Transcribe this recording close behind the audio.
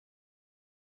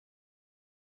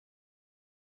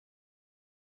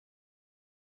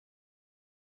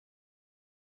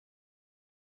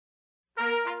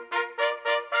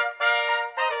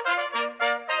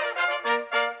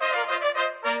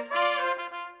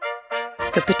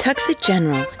The Pawtuxet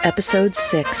General, Episode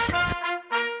 6.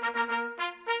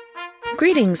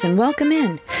 Greetings and welcome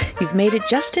in. You've made it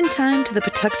just in time to the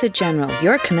Pawtuxet General,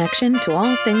 your connection to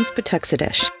all things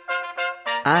Pawtuxetish.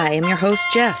 I am your host,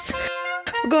 Jess.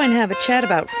 We're going to have a chat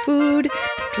about food,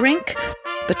 drink,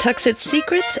 Pawtuxet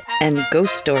secrets, and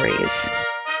ghost stories.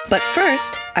 But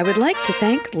first, I would like to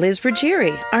thank Liz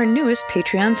Ruggieri, our newest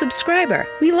Patreon subscriber.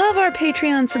 We love our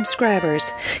Patreon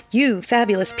subscribers. You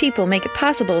fabulous people make it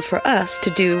possible for us to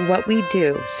do what we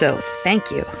do, so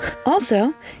thank you.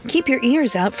 Also, keep your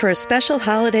ears out for a special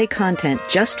holiday content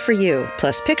just for you,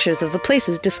 plus pictures of the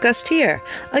places discussed here,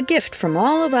 a gift from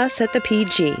all of us at the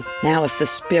PG. Now, if the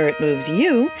spirit moves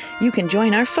you, you can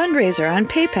join our fundraiser on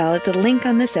PayPal at the link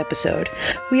on this episode.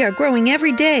 We are growing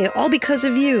every day, all because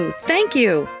of you. Thank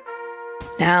you.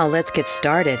 Now let's get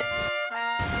started.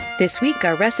 This week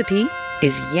our recipe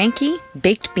is Yankee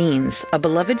baked beans, a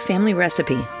beloved family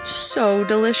recipe. So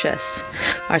delicious.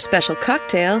 Our special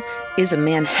cocktail is a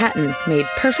Manhattan made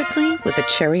perfectly with a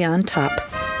cherry on top.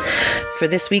 For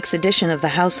this week's edition of the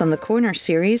House on the Corner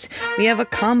series, we have a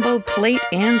combo plate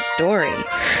and story,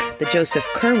 the Joseph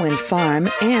Curwen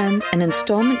Farm, and an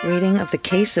installment reading of The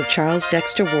Case of Charles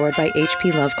Dexter Ward by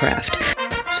H.P. Lovecraft.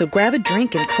 So grab a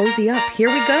drink and cozy up. Here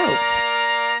we go.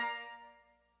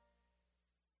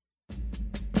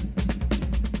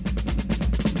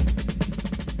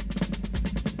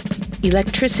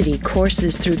 Electricity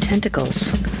courses through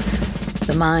tentacles.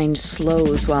 The mind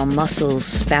slows while muscles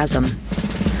spasm.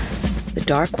 The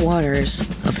dark waters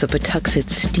of the Pawtuxet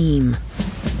steam.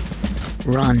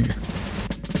 Run.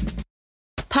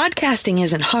 Podcasting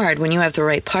isn't hard when you have the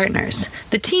right partners.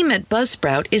 The team at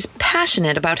Buzzsprout is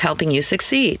passionate about helping you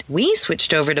succeed. We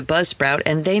switched over to Buzzsprout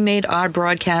and they made our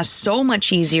broadcast so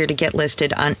much easier to get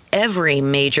listed on every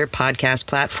major podcast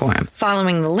platform.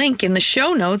 Following the link in the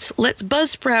show notes lets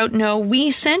Buzzsprout know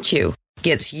we sent you.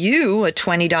 Gets you a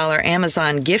 $20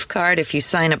 Amazon gift card if you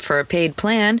sign up for a paid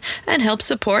plan and help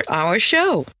support our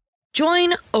show.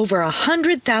 Join over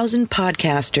 100,000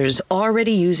 podcasters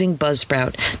already using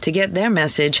Buzzsprout to get their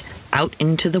message out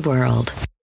into the world.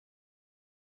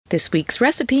 This week's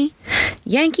recipe,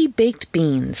 Yankee baked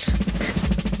beans.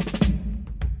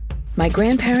 My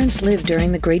grandparents lived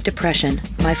during the Great Depression.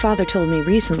 My father told me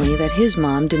recently that his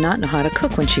mom did not know how to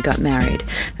cook when she got married,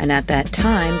 and at that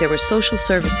time there were social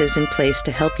services in place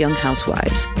to help young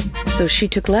housewives. So she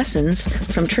took lessons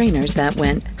from trainers that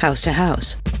went house to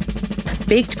house.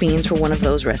 Baked beans were one of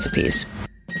those recipes.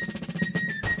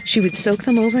 She would soak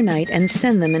them overnight and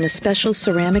send them in a special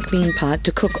ceramic bean pot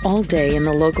to cook all day in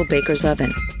the local baker's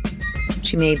oven.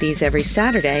 She made these every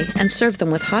Saturday and served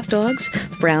them with hot dogs,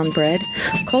 brown bread,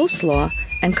 coleslaw,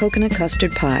 and coconut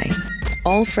custard pie,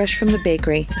 all fresh from the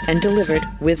bakery and delivered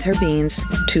with her beans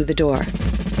to the door.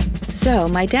 So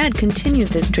my dad continued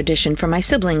this tradition for my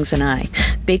siblings and I.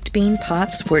 Baked bean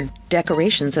pots were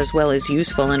decorations as well as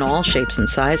useful in all shapes and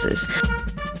sizes.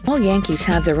 All Yankees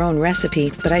have their own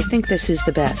recipe, but I think this is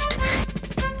the best.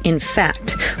 In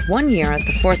fact, one year at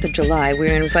the 4th of July, we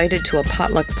were invited to a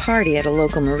potluck party at a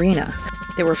local marina.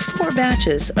 There were 4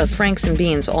 batches of Franks and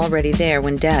beans already there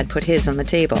when Dad put his on the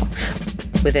table.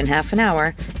 Within half an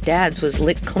hour, Dad's was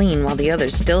lit clean while the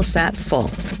others still sat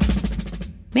full.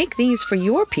 Make these for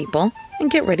your people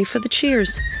and get ready for the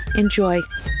cheers. Enjoy.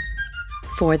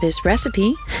 For this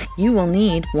recipe, you will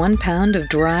need 1 pound of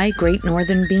dry Great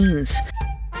Northern beans,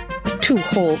 2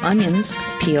 whole onions,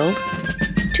 peeled,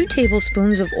 2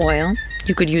 tablespoons of oil.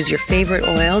 You could use your favorite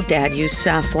oil. Dad used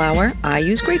safflower. I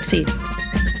use grapeseed.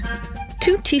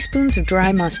 2 teaspoons of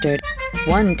dry mustard,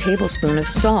 1 tablespoon of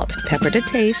salt, pepper to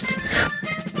taste,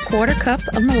 1/4 cup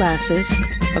of molasses,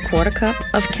 1/4 cup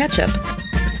of ketchup,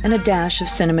 and a dash of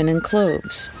cinnamon and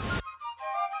cloves.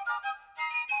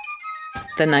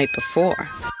 The night before,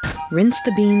 rinse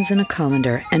the beans in a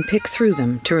colander and pick through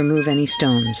them to remove any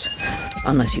stones.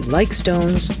 Unless you like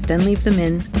stones, then leave them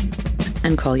in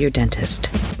and call your dentist.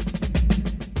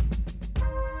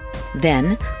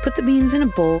 Then, put the beans in a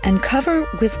bowl and cover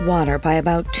with water by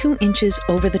about 2 inches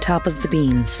over the top of the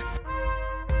beans.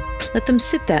 Let them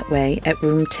sit that way at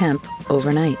room temp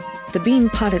overnight. The bean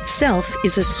pot itself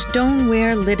is a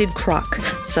stoneware lidded crock,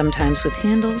 sometimes with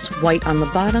handles, white on the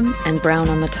bottom and brown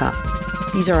on the top.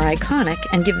 These are iconic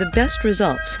and give the best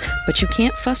results, but you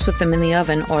can't fuss with them in the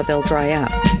oven or they'll dry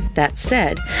out. That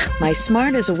said, my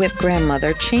smart-as-a-whip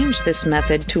grandmother changed this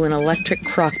method to an electric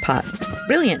crock pot.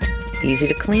 Brilliant! Easy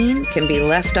to clean, can be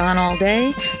left on all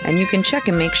day, and you can check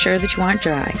and make sure that you aren't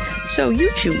dry. So you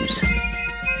choose.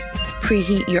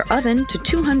 Preheat your oven to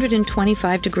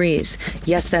 225 degrees.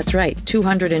 Yes, that's right,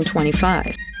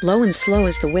 225. Low and slow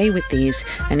is the way with these,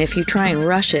 and if you try and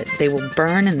rush it, they will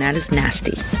burn, and that is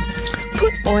nasty.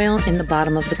 Put oil in the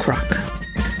bottom of the crock.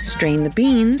 Strain the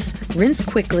beans, rinse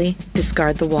quickly,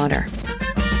 discard the water.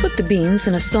 Put the beans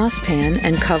in a saucepan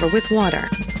and cover with water.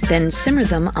 Then simmer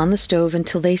them on the stove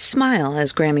until they smile,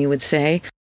 as Grammy would say,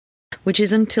 which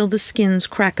is until the skins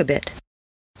crack a bit.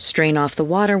 Strain off the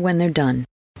water when they're done.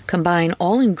 Combine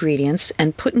all ingredients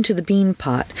and put into the bean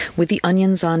pot with the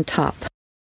onions on top.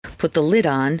 Put the lid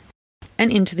on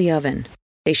and into the oven.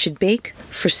 They should bake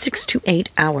for 6 to 8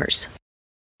 hours.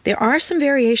 There are some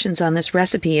variations on this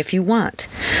recipe if you want.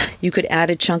 You could add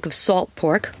a chunk of salt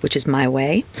pork, which is my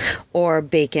way, or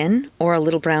bacon, or a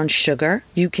little brown sugar.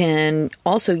 You can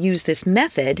also use this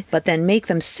method, but then make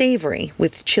them savory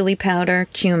with chili powder,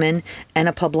 cumin, and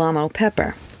a poblano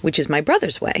pepper, which is my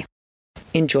brother's way.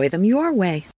 Enjoy them your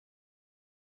way.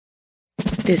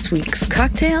 This week's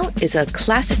cocktail is a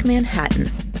classic Manhattan.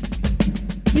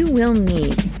 You will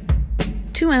need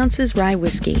 2 ounces rye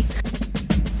whiskey,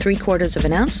 3/4 of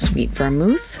an ounce sweet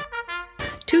vermouth,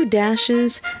 2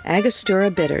 dashes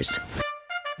Angostura bitters,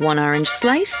 1 orange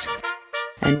slice,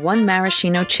 and 1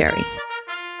 maraschino cherry.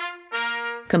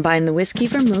 Combine the whiskey,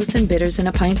 vermouth, and bitters in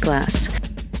a pint glass.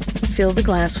 Fill the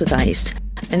glass with ice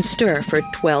and stir for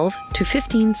 12 to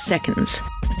 15 seconds.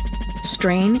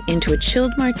 Strain into a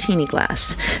chilled martini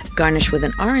glass. Garnish with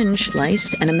an orange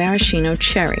slice and a maraschino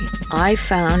cherry. I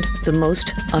found the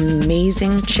most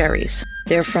amazing cherries.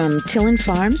 They're from Tillin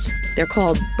Farms. They're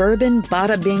called Bourbon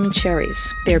Bada Bing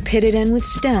cherries. They're pitted in with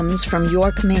stems from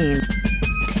York, Maine.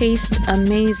 Taste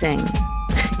amazing.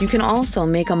 You can also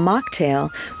make a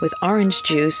mocktail with orange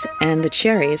juice and the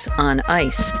cherries on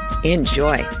ice.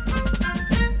 Enjoy.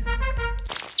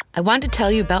 I want to tell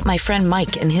you about my friend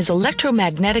Mike and his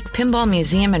electromagnetic pinball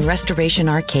museum and restoration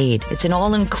arcade. It's an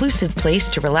all-inclusive place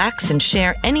to relax and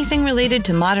share anything related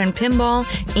to modern pinball,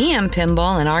 EM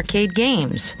pinball, and arcade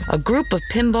games. A group of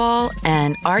pinball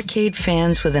and arcade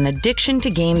fans with an addiction to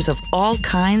games of all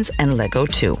kinds and Lego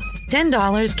too.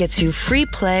 $10 gets you free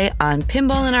play on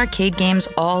pinball and arcade games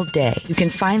all day. You can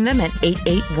find them at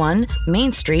 881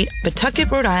 Main Street, Pawtuxet,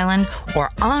 Rhode Island,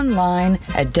 or online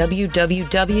at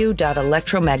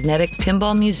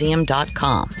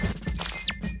www.electromagneticpinballmuseum.com.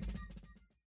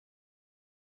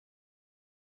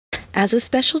 As a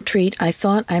special treat, I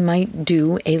thought I might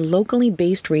do a locally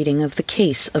based reading of The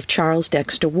Case of Charles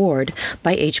Dexter Ward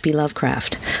by H.P.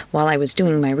 Lovecraft. While I was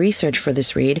doing my research for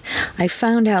this read, I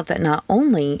found out that not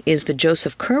only is the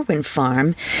Joseph Kerwin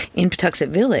farm in Pawtuxet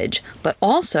Village, but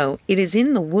also it is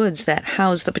in the woods that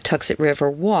house the Pawtuxet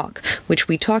River Walk, which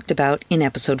we talked about in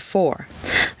episode 4.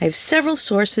 I have several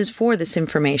sources for this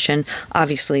information,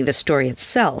 obviously the story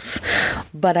itself,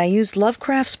 but I used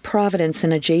Lovecraft's Providence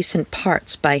and Adjacent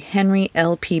Parts by Henry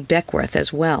L.P. Beckworth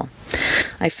as well.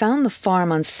 I found the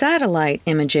farm on satellite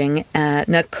imaging at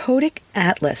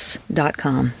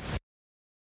nakoticatlas.com.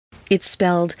 It's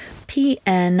spelled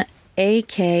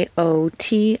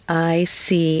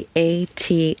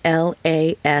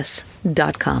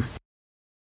PNAKOTICATLAS.com.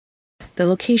 The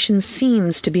location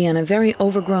seems to be on a very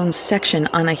overgrown section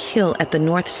on a hill at the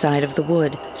north side of the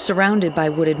wood, surrounded by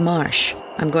wooded marsh.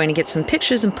 I'm going to get some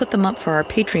pictures and put them up for our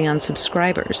Patreon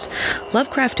subscribers.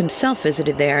 Lovecraft himself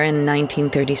visited there in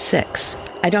 1936.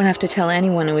 I don't have to tell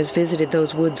anyone who has visited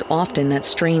those woods often that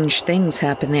strange things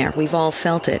happen there. We've all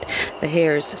felt it. The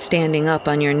hairs standing up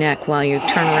on your neck while you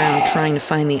turn around trying to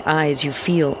find the eyes you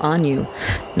feel on you.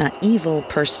 Not evil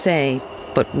per se,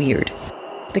 but weird.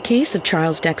 The Case of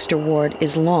Charles Dexter Ward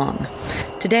is long.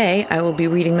 Today, I will be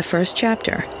reading the first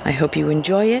chapter. I hope you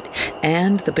enjoy it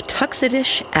and the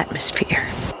Pawtuxetish atmosphere.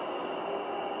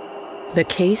 The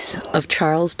Case of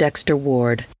Charles Dexter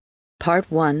Ward, Part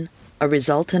 1, A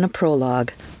Result and a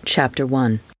Prologue, Chapter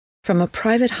 1. From a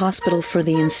private hospital for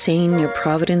the insane near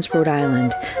Providence, Rhode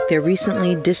Island, there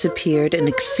recently disappeared an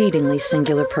exceedingly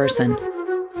singular person.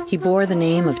 He bore the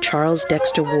name of Charles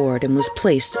Dexter Ward and was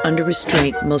placed under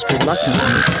restraint most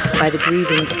reluctantly by the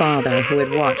grieving father who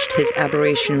had watched his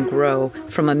aberration grow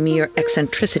from a mere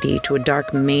eccentricity to a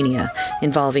dark mania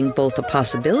involving both a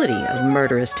possibility of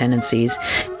murderous tendencies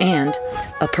and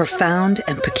a profound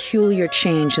and peculiar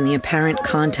change in the apparent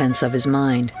contents of his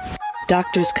mind.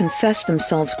 Doctors confessed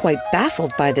themselves quite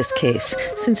baffled by this case,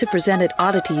 since it presented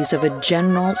oddities of a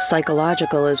general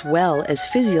psychological as well as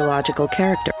physiological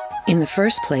character. In the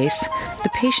first place,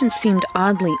 the patient seemed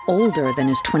oddly older than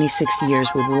his 26 years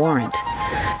would warrant.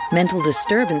 Mental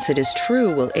disturbance, it is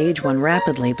true, will age one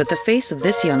rapidly, but the face of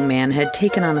this young man had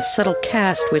taken on a subtle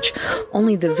cast which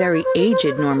only the very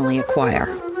aged normally acquire.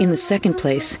 In the second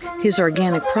place, his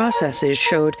organic processes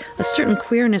showed a certain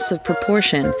queerness of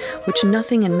proportion which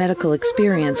nothing in medical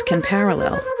experience can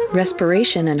parallel.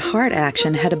 Respiration and heart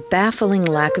action had a baffling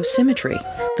lack of symmetry.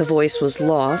 The The voice was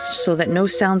lost so that no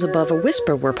sounds above a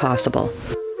whisper were possible.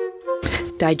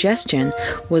 Digestion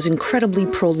was incredibly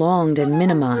prolonged and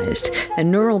minimized,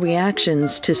 and neural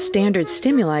reactions to standard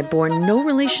stimuli bore no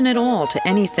relation at all to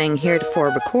anything heretofore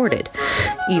recorded,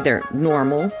 either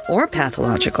normal or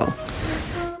pathological.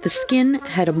 The skin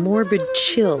had a morbid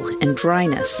chill and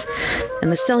dryness,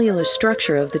 and the cellular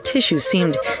structure of the tissue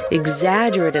seemed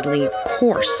exaggeratedly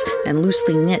coarse and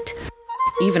loosely knit.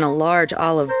 Even a large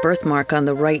olive birthmark on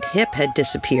the right hip had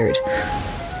disappeared,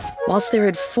 whilst there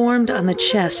had formed on the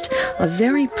chest a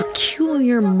very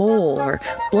peculiar mole or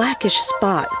blackish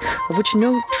spot of which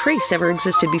no trace ever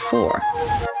existed before.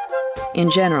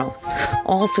 In general,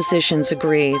 all physicians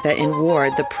agree that in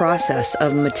Ward the process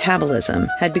of metabolism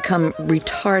had become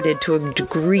retarded to a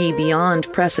degree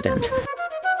beyond precedent.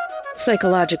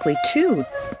 Psychologically, too,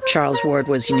 Charles Ward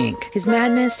was unique. His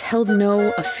madness held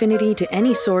no affinity to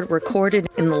any sort recorded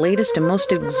in the latest and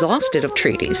most exhausted of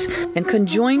treatises, and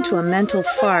conjoined to a mental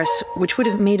farce which would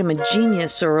have made him a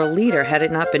genius or a leader had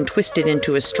it not been twisted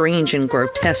into a strange and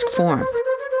grotesque form.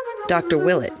 Dr.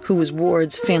 Willett, who was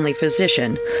Ward's family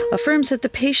physician, affirms that the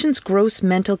patient's gross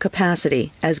mental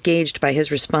capacity, as gauged by his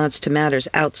response to matters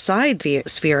outside the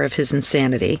sphere of his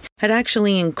insanity, had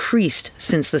actually increased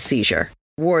since the seizure.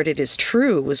 Ward, it is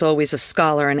true, was always a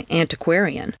scholar and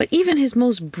antiquarian, but even his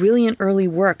most brilliant early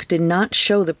work did not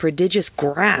show the prodigious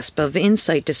grasp of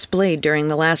insight displayed during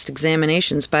the last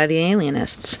examinations by the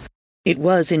alienists. It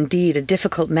was indeed a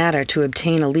difficult matter to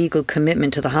obtain a legal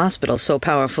commitment to the hospital, so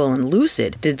powerful and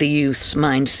lucid did the youth's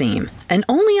mind seem, and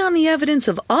only on the evidence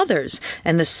of others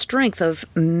and the strength of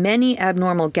many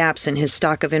abnormal gaps in his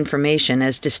stock of information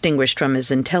as distinguished from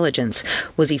his intelligence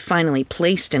was he finally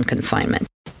placed in confinement.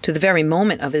 To the very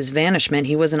moment of his vanishment,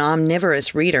 he was an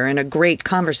omnivorous reader and a great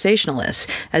conversationalist,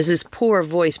 as his poor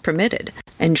voice permitted.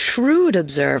 And shrewd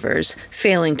observers,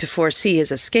 failing to foresee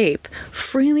his escape,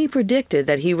 freely predicted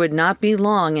that he would not be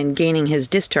long in gaining his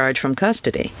discharge from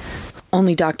custody.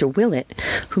 Only Dr. Willett,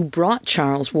 who brought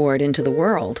Charles Ward into the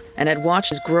world and had watched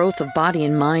his growth of body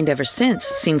and mind ever since,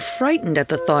 seemed frightened at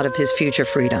the thought of his future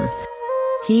freedom.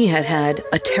 He had had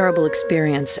a terrible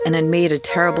experience and had made a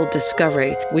terrible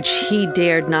discovery, which he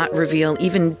dared not reveal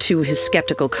even to his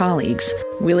skeptical colleagues.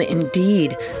 Willett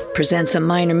indeed presents a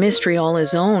minor mystery all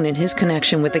his own in his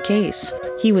connection with the case.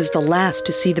 He was the last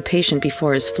to see the patient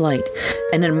before his flight,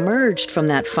 and emerged from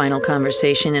that final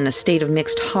conversation in a state of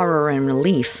mixed horror and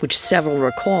relief, which several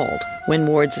recalled, when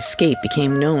Ward's escape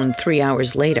became known 3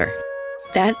 hours later.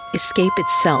 That escape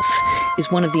itself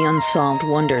is one of the unsolved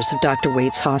wonders of Dr.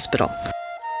 Waite's hospital.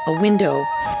 A window,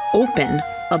 open,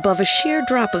 above a sheer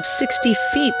drop of 60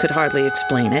 feet could hardly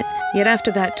explain it, yet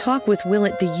after that talk with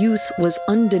Willett, the youth was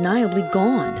undeniably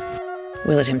gone.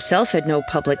 Willett himself had no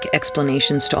public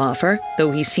explanations to offer,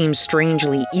 though he seemed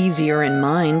strangely easier in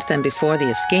mind than before the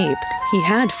escape. He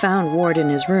had found Ward in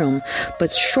his room,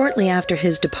 but shortly after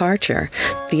his departure,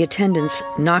 the attendants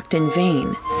knocked in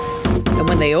vain. And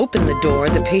when they opened the door,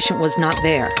 the patient was not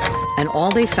there, and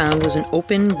all they found was an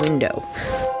open window,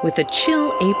 with a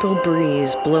chill April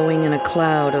breeze blowing in a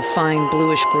cloud of fine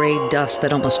bluish-gray dust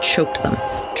that almost choked them.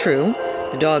 True,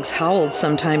 the dogs howled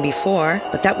some time before,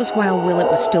 but that was while Willett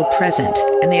was still present,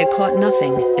 and they had caught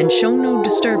nothing and shown no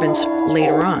disturbance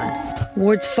later on.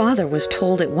 Ward's father was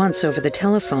told at once over the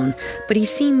telephone, but he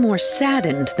seemed more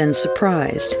saddened than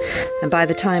surprised, and by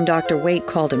the time Dr. Waite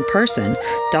called in person,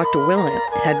 Dr. Willett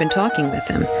had been talking with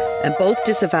him, and both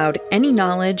disavowed any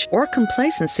knowledge or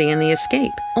complacency in the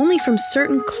escape. Only from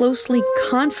certain closely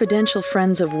confidential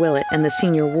friends of Willett and the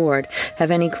senior ward have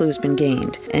any clues been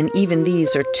gained, and even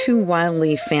these are too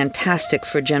wildly fantastic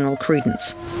for general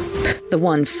credence. The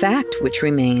one fact which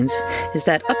remains is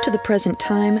that up to the present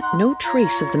time, no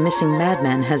trace of the missing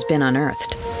madman has been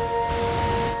unearthed.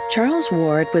 Charles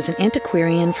Ward was an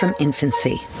antiquarian from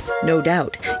infancy, no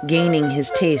doubt gaining his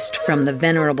taste from the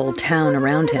venerable town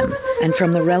around him, and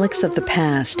from the relics of the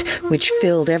past which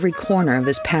filled every corner of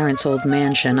his parents' old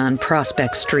mansion on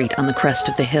Prospect Street on the crest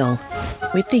of the hill.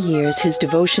 With the years, his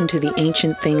devotion to the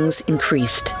ancient things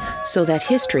increased, so that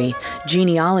history,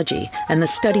 genealogy, and the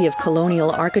study of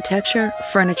colonial architecture,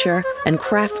 furniture, and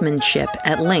craftsmanship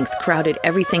at length crowded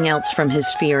everything else from his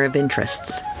sphere of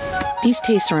interests. These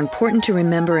tastes are important to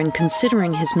remember in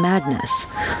considering his madness,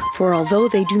 for although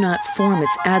they do not form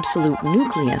its absolute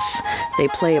nucleus, they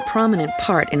play a prominent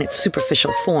part in its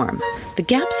superficial form. The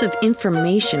gaps of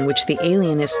information which the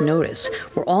alienists notice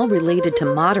were all related to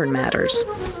modern matters,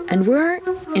 and were,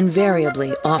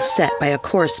 invariably offset by a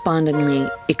correspondingly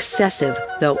excessive,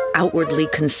 though outwardly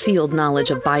concealed knowledge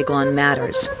of bygone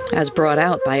matters, as brought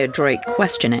out by adroit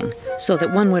questioning, so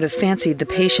that one would have fancied the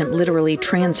patient literally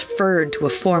transferred to a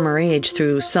former age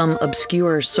through some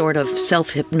obscure sort of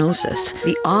self-hypnosis.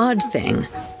 The odd thing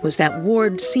was that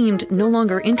Ward seemed no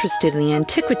longer interested in the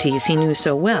antiquities he knew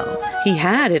so well. He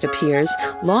had, it appears,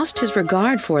 lost his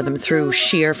regard for them through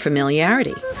sheer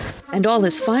familiarity. And all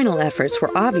his final efforts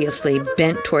were obviously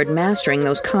bent toward mastering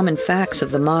those common facts of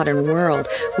the modern world,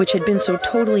 which had been so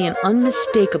totally and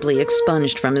unmistakably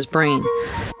expunged from his brain.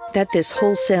 That this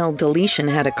wholesale deletion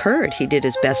had occurred, he did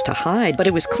his best to hide, but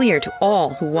it was clear to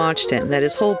all who watched him that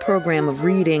his whole program of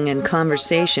reading and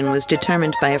conversation was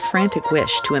determined by a frantic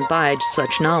wish to imbibe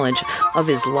such knowledge of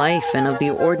his life and of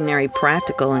the ordinary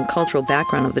practical and cultural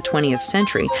background of the 20th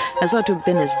century as ought to have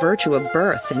been his virtue of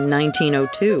birth in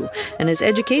 1902 and his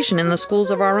education in the schools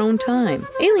of our own time.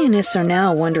 Alienists are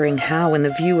now wondering how, in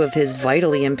the view of his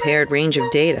vitally impaired range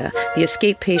of data, the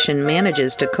escape patient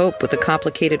manages to cope with the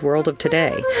complicated world of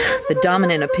today. The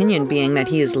dominant opinion being that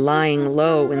he is lying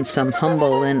low in some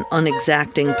humble and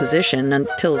unexacting position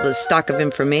until the stock of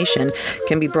information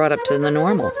can be brought up to the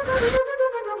normal.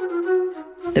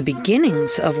 The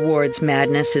beginnings of Ward's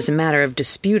madness is a matter of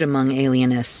dispute among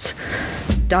alienists.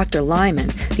 Dr. Lyman,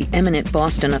 the eminent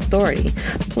Boston authority,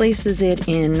 places it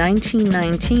in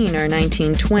 1919 or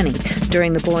 1920,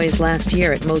 during the boy's last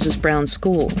year at Moses Brown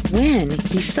School, when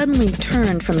he suddenly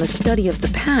turned from the study of the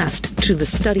past to the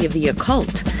study of the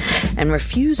occult, and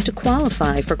refused to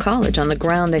qualify for college on the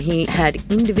ground that he had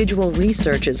individual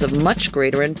researches of much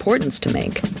greater importance to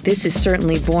make. This is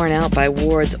certainly borne out by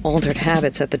Ward's altered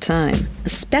habits at the time,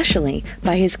 especially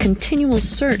by his continual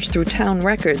search through town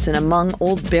records and among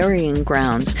old burying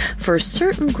grounds for a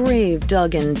certain grave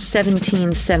dug in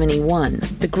 1771,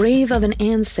 the grave of an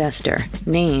ancestor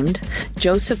named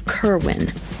Joseph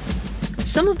Kerwin.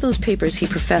 Some of those papers he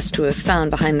professed to have found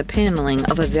behind the paneling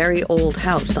of a very old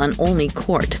house on Olney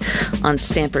Court on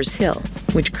Stamper's Hill,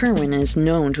 which Kerwin is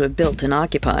known to have built and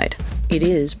occupied. It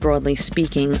is, broadly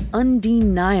speaking,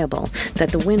 undeniable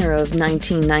that the winter of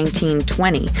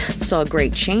 1919-20 saw a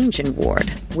great change in Ward,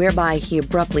 whereby he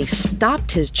abruptly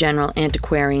stopped his general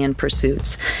antiquarian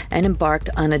pursuits and embarked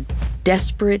on a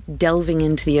desperate delving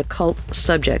into the occult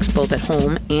subjects both at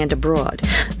home and abroad,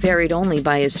 varied only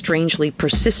by his strangely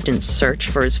persistent search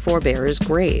for his forebear's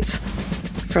grave.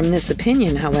 From this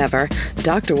opinion, however,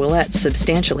 Dr. Willett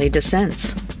substantially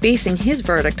dissents, basing his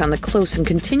verdict on the close and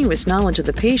continuous knowledge of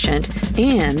the patient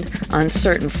and on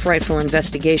certain frightful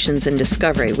investigations and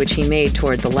discovery which he made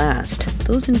toward the last.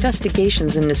 Those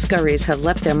investigations and discoveries have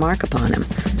left their mark upon him,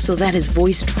 so that his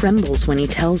voice trembles when he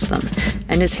tells them,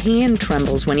 and his hand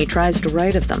trembles when he tries to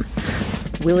write of them.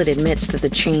 Willett admits that the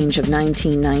change of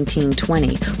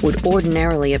 1919-20 would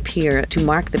ordinarily appear to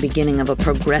mark the beginning of a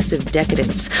progressive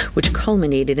decadence which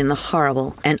culminated in the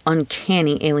horrible and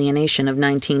uncanny alienation of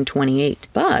 1928,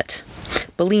 but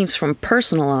believes from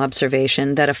personal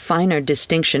observation that a finer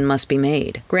distinction must be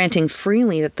made, granting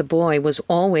freely that the boy was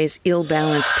always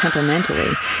ill-balanced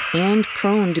temperamentally and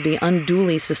prone to be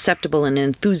unduly susceptible and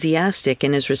enthusiastic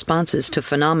in his responses to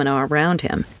phenomena around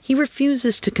him. He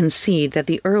refuses to concede that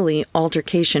the early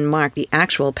altercation marked the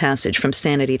actual passage from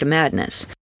sanity to madness,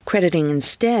 crediting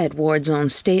instead Ward's own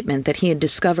statement that he had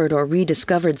discovered or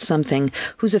rediscovered something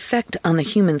whose effect on the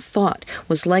human thought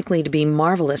was likely to be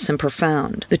marvelous and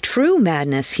profound. The true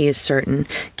madness, he is certain,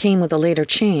 came with a later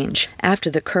change, after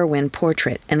the Kerwin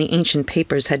portrait and the ancient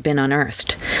papers had been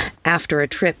unearthed, after a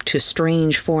trip to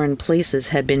strange foreign places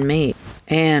had been made,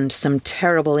 and some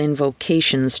terrible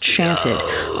invocations chanted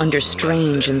under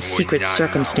strange and secret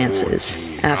circumstances,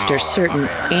 after certain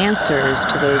answers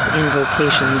to those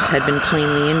invocations had been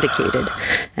plainly indicated,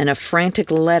 and a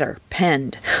frantic letter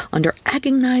penned under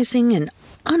agonizing and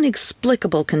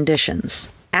inexplicable conditions,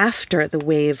 after the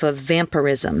wave of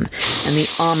vampirism and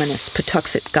the ominous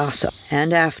Pawtuxet gossip,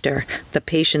 and after the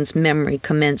patient's memory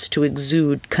commenced to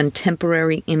exude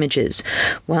contemporary images,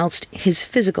 whilst his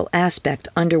physical aspect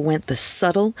underwent the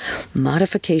subtle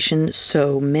modification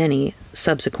so many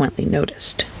subsequently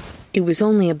noticed. It was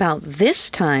only about this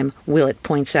time, Willett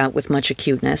points out with much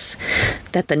acuteness,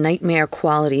 that the nightmare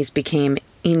qualities became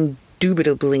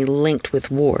indubitably linked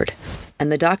with Ward, and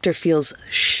the doctor feels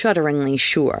shudderingly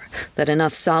sure that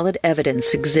enough solid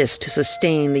evidence exists to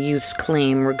sustain the youth's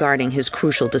claim regarding his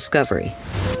crucial discovery.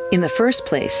 In the first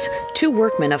place, 2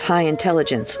 workmen of high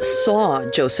intelligence saw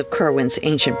Joseph Kerwin's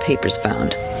ancient papers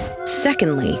found.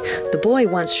 Secondly, the boy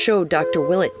once showed Dr.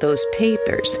 Willett those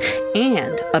papers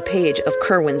and a page of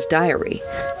Kerwin's diary,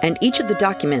 and each of the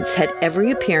documents had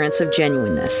every appearance of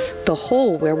genuineness. The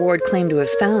hole where Ward claimed to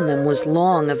have found them was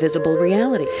long a visible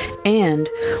reality, and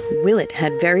Willett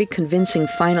had very convincing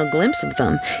final glimpse of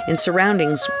them in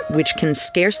surroundings which can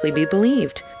scarcely be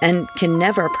believed, and can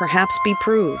never perhaps be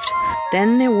proved.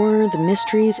 Then there were the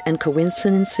mysteries and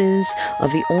coincidences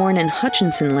of the Orne and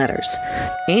Hutchinson letters,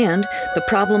 and the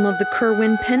problem of the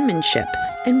Kerwin penmanship.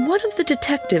 And what of the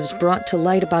detectives brought to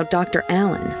light about Dr.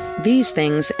 Allen? These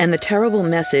things and the terrible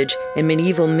message in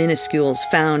medieval minuscules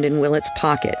found in Willett's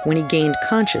pocket when he gained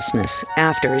consciousness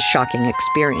after his shocking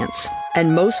experience.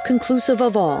 And most conclusive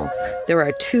of all, there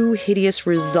are two hideous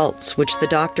results which the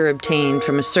doctor obtained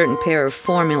from a certain pair of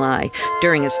formulae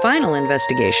during his final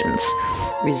investigations.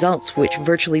 Results which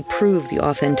virtually prove the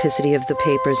authenticity of the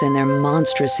papers and their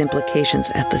monstrous implications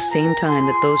at the same time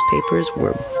that those papers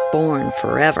were born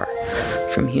forever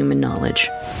from human knowledge.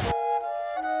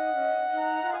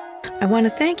 I want to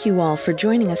thank you all for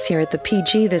joining us here at the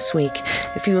PG this week.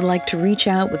 If you would like to reach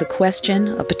out with a question,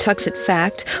 a Pawtuxet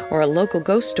fact, or a local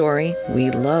ghost story,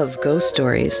 we love ghost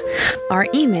stories. Our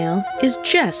email is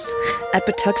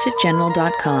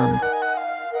jess@pawtuxetgeneral.com.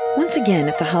 Once again,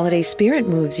 if the holiday spirit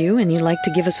moves you and you'd like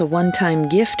to give us a one-time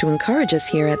gift to encourage us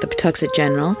here at the Pawtuxet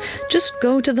General, just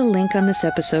go to the link on this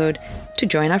episode to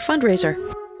join our fundraiser.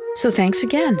 So thanks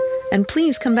again, and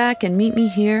please come back and meet me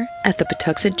here at the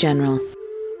Pawtuxet General.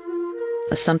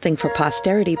 A Something for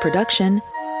Posterity production,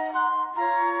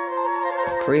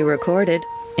 pre-recorded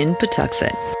in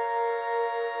Pawtuxet.